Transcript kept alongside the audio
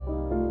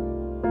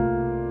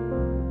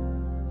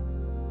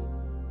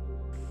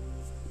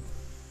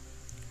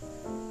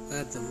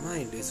the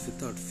mind is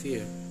without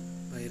fear,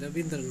 by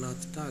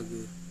Rabindranath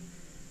Tagore.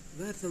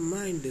 Where the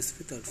mind is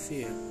without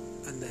fear,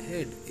 and the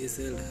head is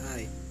held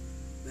high,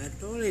 where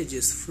knowledge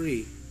is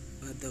free,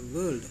 but the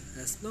world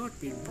has not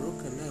been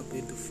broken up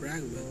into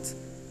fragments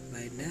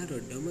by narrow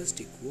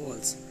domestic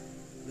walls,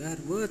 where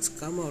words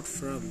come out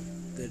from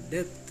the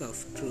depth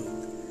of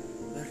truth,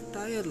 where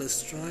tireless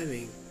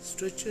striving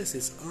stretches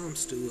its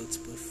arms towards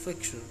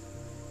perfection,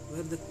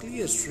 where the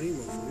clear stream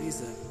of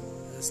reason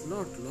has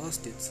not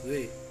lost its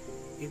way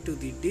into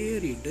the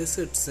dreary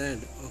desert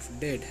sand of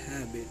dead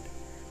habit,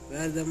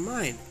 where the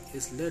mind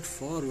is led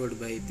forward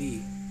by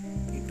thee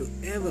into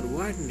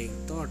ever-widening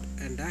thought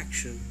and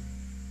action,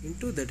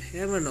 into that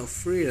heaven of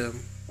freedom,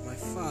 my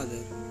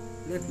Father,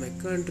 let my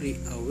country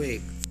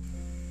awake.